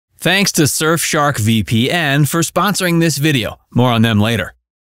Thanks to Surfshark VPN for sponsoring this video. More on them later.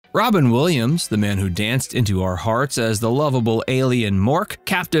 Robin Williams, the man who danced into our hearts as the lovable alien Mork,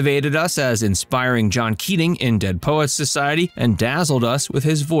 captivated us as inspiring John Keating in Dead Poets Society, and dazzled us with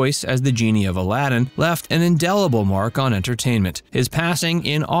his voice as the genie of Aladdin, left an indelible mark on entertainment. His passing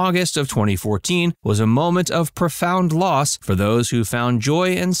in August of 2014 was a moment of profound loss for those who found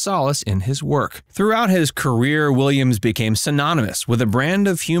joy and solace in his work. Throughout his career, Williams became synonymous with a brand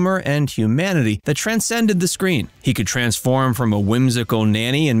of humor and humanity that transcended the screen. He could transform from a whimsical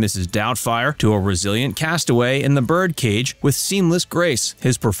nanny in Mrs. Doubtfire to a resilient castaway in The Birdcage with seamless grace.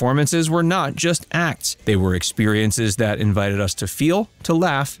 His performances were not just acts. They were experiences that invited us to feel, to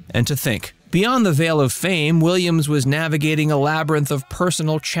laugh, and to think. Beyond the veil of fame, Williams was navigating a labyrinth of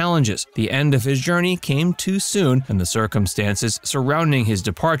personal challenges. The end of his journey came too soon, and the circumstances surrounding his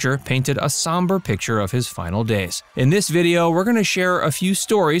departure painted a somber picture of his final days. In this video, we're going to share a few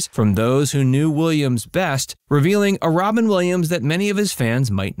stories from those who knew Williams best, revealing a Robin Williams that many of his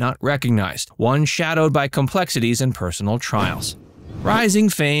fans might not recognize, one shadowed by complexities and personal trials. Rising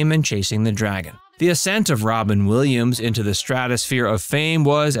fame and chasing the dragon. The ascent of Robin Williams into the stratosphere of fame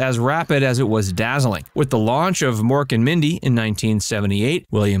was as rapid as it was dazzling. With the launch of Mork Mindy in 1978,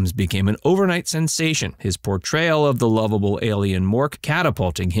 Williams became an overnight sensation, his portrayal of the lovable alien Mork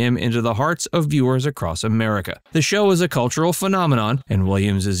catapulting him into the hearts of viewers across America. The show was a cultural phenomenon, and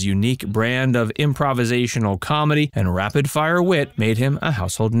Williams's unique brand of improvisational comedy and rapid-fire wit made him a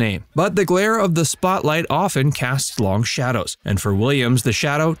household name. But the glare of the spotlight often casts long shadows, and for Williams, the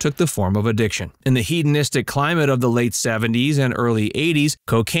shadow took the form of addiction. In the hedonistic climate of the late 70s and early 80s,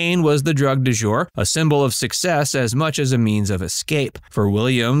 cocaine was the drug du jour, a symbol of success as much as a means of escape. For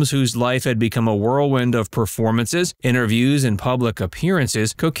Williams, whose life had become a whirlwind of performances, interviews, and public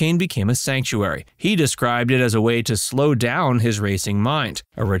appearances, cocaine became a sanctuary. He described it as a way to slow down his racing mind,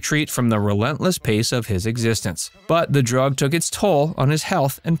 a retreat from the relentless pace of his existence. But the drug took its toll on his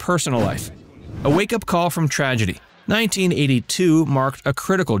health and personal life. A wake-up call from tragedy. 1982 marked a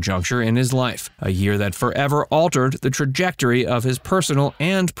critical juncture in his life, a year that forever altered the trajectory of his personal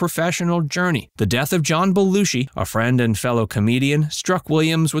and professional journey. The death of John Belushi, a friend and fellow comedian, struck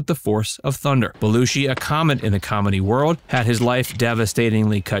Williams with the force of thunder. Belushi, a comet in the comedy world, had his life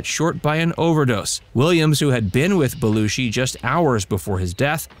devastatingly cut short by an overdose. Williams, who had been with Belushi just hours before his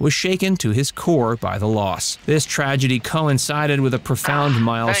death, was shaken to his core by the loss. This tragedy coincided with a profound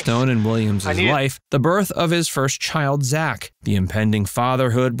milestone in Williams' life, the birth of his first child, Zach. The impending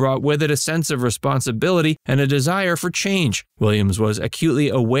fatherhood brought with it a sense of responsibility and a desire for change. Williams was acutely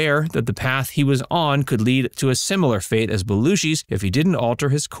aware that the path he was on could lead to a similar fate as Belushi's if he didn't alter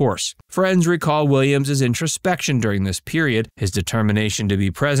his course. Friends recall Williams' introspection during this period, his determination to be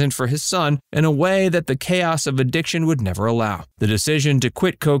present for his son in a way that the chaos of addiction would never allow. The decision to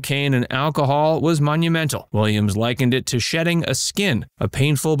quit cocaine and alcohol was monumental. Williams likened it to shedding a skin, a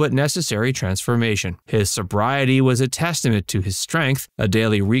painful but necessary transformation. His sobriety was a testament to his strength, a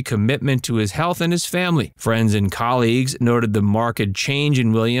daily recommitment to his health and his family. Friends and colleagues noted the marked change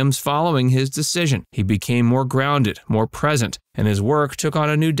in Williams following his decision. He became more grounded, more present, and his work took on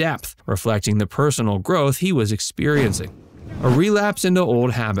a new depth, reflecting the personal growth he was experiencing. A relapse into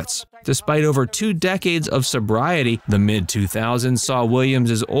old habits. Despite over 2 decades of sobriety, the mid-2000s saw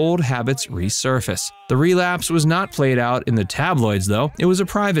Williams' old habits resurface. The relapse was not played out in the tabloids, though. It was a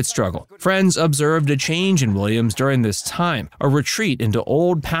private struggle. Friends observed a change in Williams during this time, a retreat into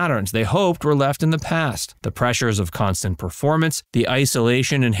old patterns they hoped were left in the past. The pressures of constant performance, the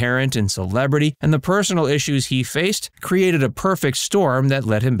isolation inherent in celebrity, and the personal issues he faced created a perfect storm that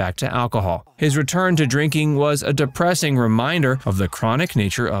led him back to alcohol. His return to drinking was a depressing reminder of the chronic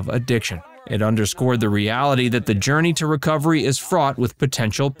nature of addiction. It underscored the reality that the journey to recovery is fraught with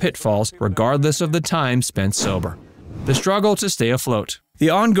potential pitfalls, regardless of the time spent sober. The struggle to stay afloat. The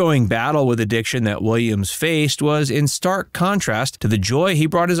ongoing battle with addiction that Williams faced was in stark contrast to the joy he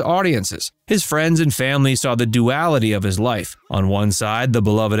brought his audiences. His friends and family saw the duality of his life. On one side, the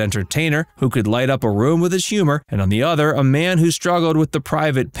beloved entertainer who could light up a room with his humor, and on the other, a man who struggled with the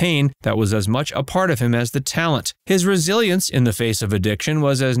private pain that was as much a part of him as the talent. His resilience in the face of addiction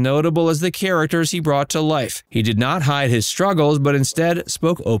was as notable as the characters he brought to life. He did not hide his struggles, but instead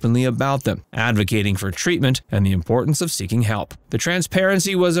spoke openly about them, advocating for treatment and the importance of seeking help. The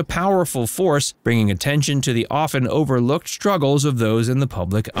transparency was a powerful force, bringing attention to the often overlooked struggles of those in the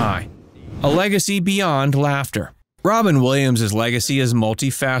public eye. A legacy beyond laughter. Robin Williams' legacy is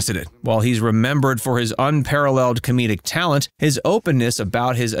multifaceted. While he's remembered for his unparalleled comedic talent, his openness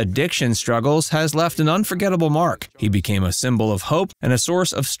about his addiction struggles has left an unforgettable mark. He became a symbol of hope and a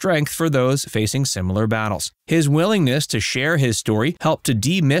source of strength for those facing similar battles. His willingness to share his story helped to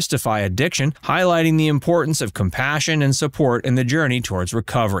demystify addiction, highlighting the importance of compassion and support in the journey towards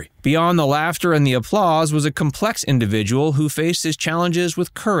recovery. Beyond the laughter and the applause was a complex individual who faced his challenges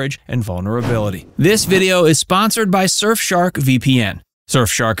with courage and vulnerability. This video is sponsored by Surfshark VPN.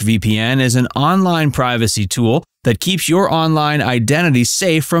 Surfshark VPN is an online privacy tool that keeps your online identity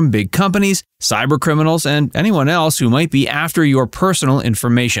safe from big companies, cybercriminals, and anyone else who might be after your personal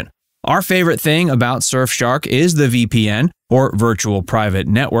information. Our favorite thing about Surfshark is the VPN, or Virtual Private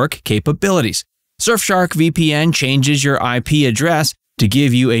Network, capabilities. Surfshark VPN changes your IP address to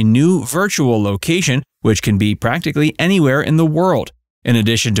give you a new virtual location, which can be practically anywhere in the world. In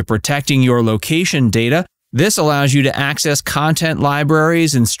addition to protecting your location data, this allows you to access content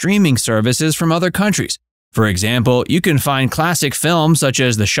libraries and streaming services from other countries. For example, you can find classic films such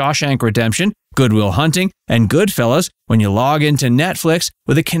as The Shawshank Redemption, Good Will Hunting, and Goodfellas when you log into Netflix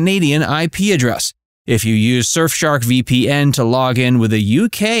with a Canadian IP address. If you use Surfshark VPN to log in with a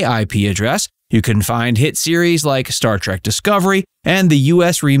UK IP address, you can find hit series like Star Trek Discovery and the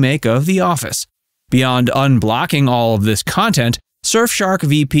US remake of The Office. Beyond unblocking all of this content, Surfshark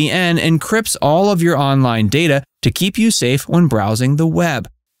VPN encrypts all of your online data to keep you safe when browsing the web.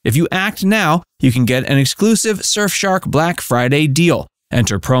 If you act now, you can get an exclusive Surfshark Black Friday deal.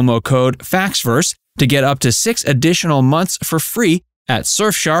 Enter promo code FAXVERSE to get up to 6 additional months for free at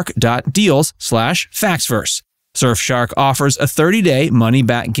surfshark.deals/FaxVerse. Surfshark offers a 30-day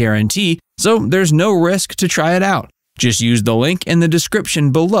money-back guarantee, so there's no risk to try it out. Just use the link in the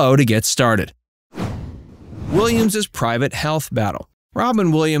description below to get started. Williams' private health battle.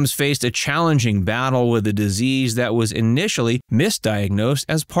 Robin Williams faced a challenging battle with a disease that was initially misdiagnosed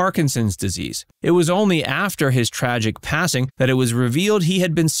as Parkinson's disease. It was only after his tragic passing that it was revealed he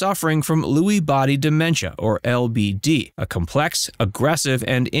had been suffering from Lewy body dementia, or LBD, a complex, aggressive,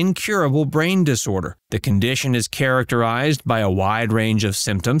 and incurable brain disorder. The condition is characterized by a wide range of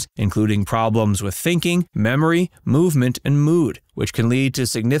symptoms, including problems with thinking, memory, movement, and mood, which can lead to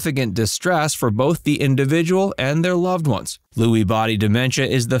significant distress for both the individual and their loved ones. Lewy body dementia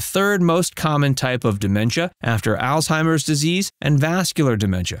is the third most common type of dementia after Alzheimer's disease and vascular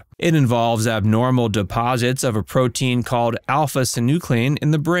dementia. It involves abnormal deposits of a protein called alpha-synuclein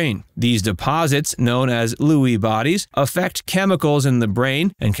in the brain. These deposits, known as Lewy bodies, affect chemicals in the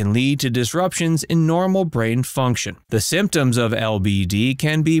brain and can lead to disruptions in normal brain function. The symptoms of LBD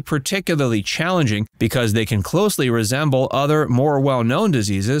can be particularly challenging because they can closely resemble other more well-known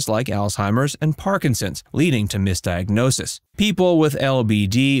diseases like Alzheimer's and Parkinson's, leading to misdiagnosis. People with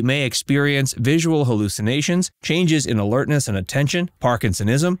LBD may experience visual hallucinations, changes in alertness and attention,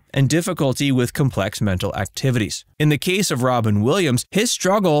 Parkinsonism, and difficulty with complex mental activities. In the case of Robin Williams, his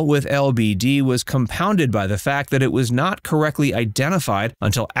struggle with LBD was compounded by the fact that it was not correctly identified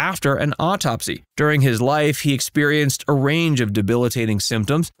until after an autopsy. During his life, he experienced a range of debilitating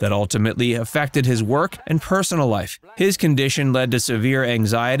symptoms that ultimately affected his work and personal life. His condition led to severe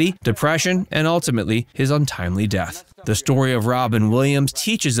anxiety, depression, and ultimately his untimely death. The story of Robin Williams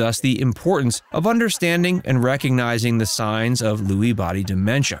teaches us the importance of understanding and recognizing the signs of Lewy body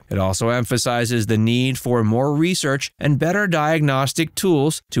dementia. It also emphasizes the need for more research and better diagnostic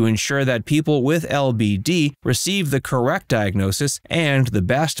tools to ensure that people with LBD receive the correct diagnosis and the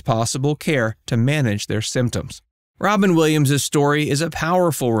best possible care to manage their symptoms. Robin Williams' story is a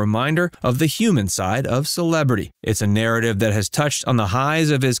powerful reminder of the human side of celebrity. It's a narrative that has touched on the highs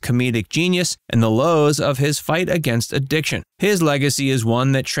of his comedic genius and the lows of his fight against addiction. His legacy is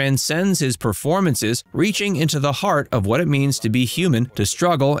one that transcends his performances, reaching into the heart of what it means to be human, to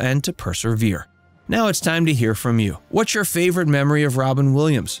struggle, and to persevere. Now it's time to hear from you. What's your favorite memory of Robin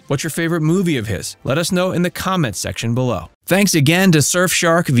Williams? What's your favorite movie of his? Let us know in the comments section below. Thanks again to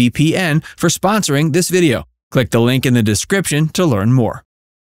Surfshark VPN for sponsoring this video. Click the link in the description to learn more.